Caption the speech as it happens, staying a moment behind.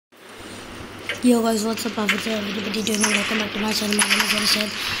Yo guys, what's up? What's everybody doing? Welcome back to my channel. My name is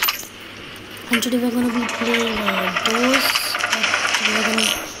Arshad, and today we're gonna be playing those. We're gonna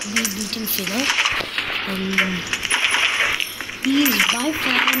be beating Figure. He's by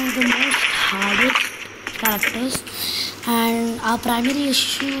far one of the most hardest characters, and our primary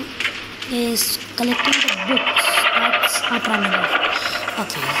issue is collecting the books. That's our primary issue.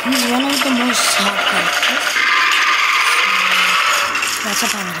 Okay, he's one of the most hard characters. That's our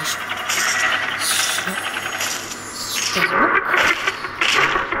primary issue. The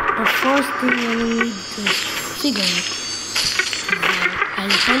first thing we need is Figure.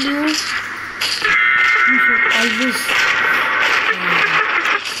 I'll tell you, you should always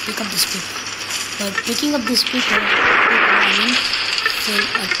pick up this paper. By picking up this paper, it will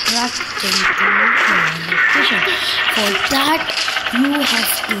attract them to your location. For that, you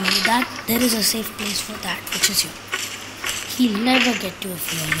have to know that there is a safe place for that, which is here. He'll never get to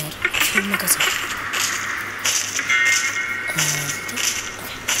if you're here. If you make a sound.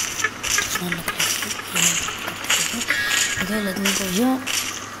 Okay, let me go here.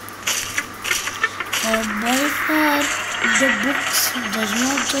 By far, the books does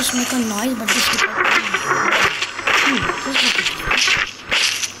not just make a noise, but just look at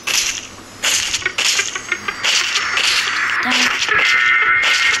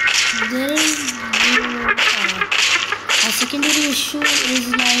there is a secondary issue is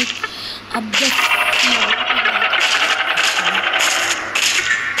like up the floor.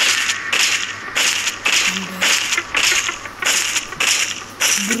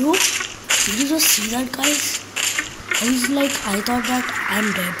 Bro, did you just see that, guys? He's like, I thought that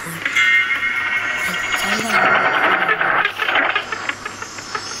I'm dead, boy.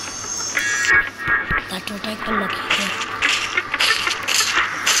 That will take a lucky hit.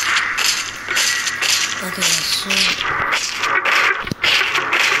 Okay, so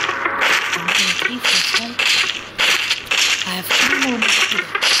 1, 2, 3, 4, 5. I have 2 more books to go.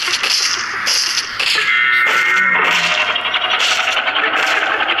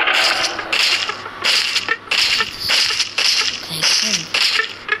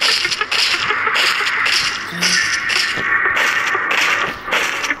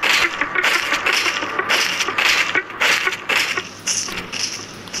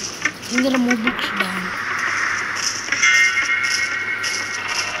 There are more books down.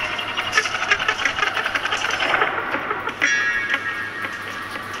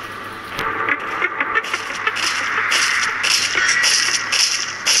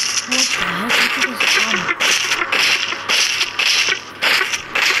 What the heck is this from?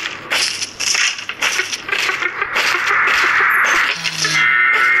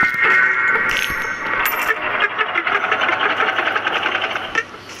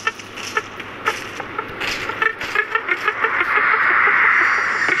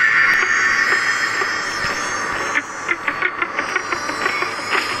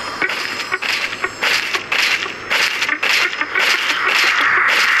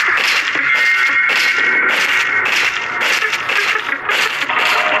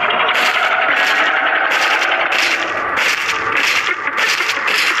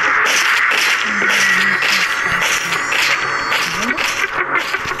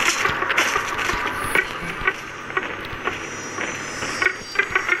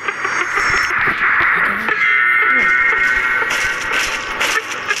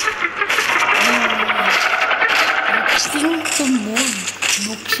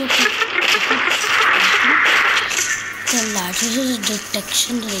 The largest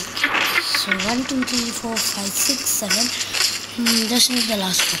detection rate. So 1, 2, 3, 4, 5, 6, 7. Just need the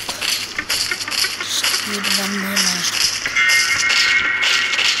last book. Just need one more last book.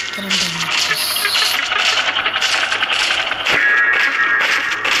 Then I'm done with this.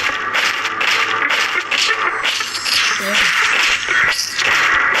 There.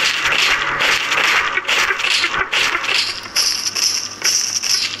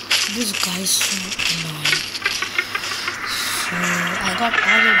 This guy is so annoying. So I got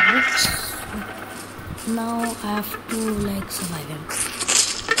all the books. Now I have to like survive him.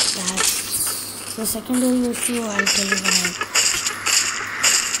 That's the secondary issue. I'll tell you when I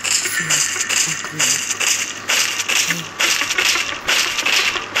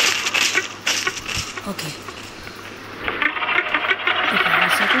okay. The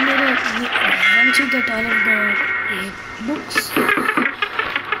secondary, once you get all of the 8 books,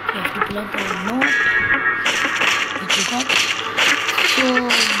 you have to pull up a note which you got. So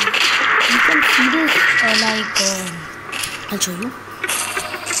you can see this I'll show you.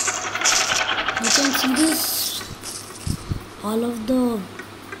 You can see this, all of the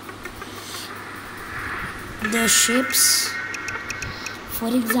shapes For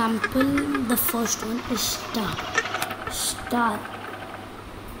example, the first one is star. Star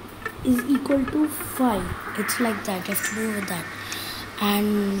is equal to 5. It's like that. You have to do with that.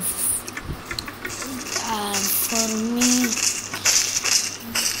 And for me,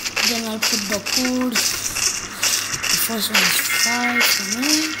 then I'll put the code. The first one is 5 for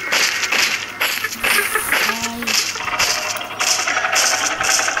me. 5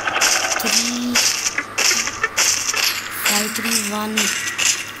 3 5 3 1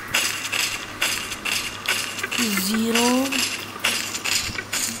 0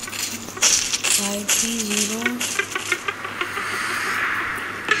 5 3 0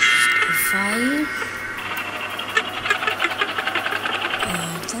 5. I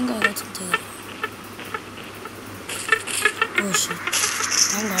think I got something. Oh shit!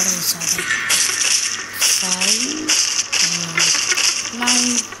 Thank God I saw that. 5 9.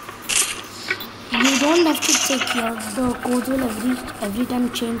 You don't have to check here. The code will every time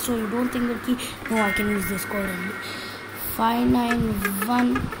change, so you don't think that no, I can use this code only.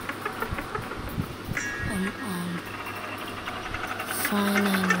 591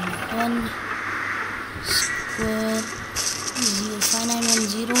 591 square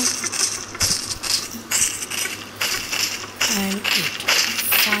 5910 and 8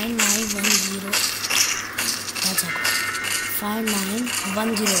 5910. That's it.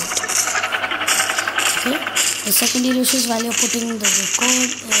 59108. Okay. The secondary issues while you're putting the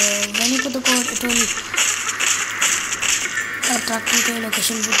code. When you put the code, it will attract you to a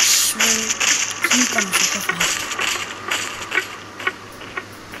location which will come super fast.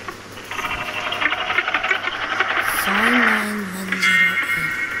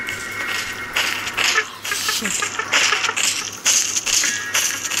 Shit.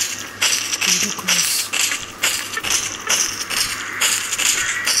 Ridiculous.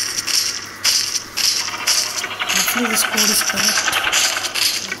 Hopefully this code is correct.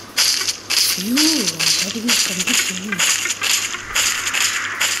 I'm getting it completely.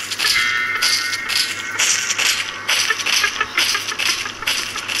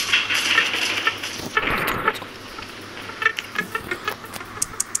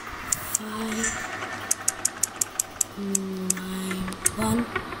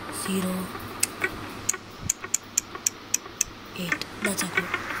 That's okay.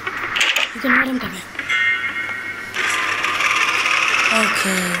 You can let him come in.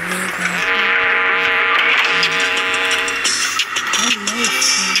 Okay, we got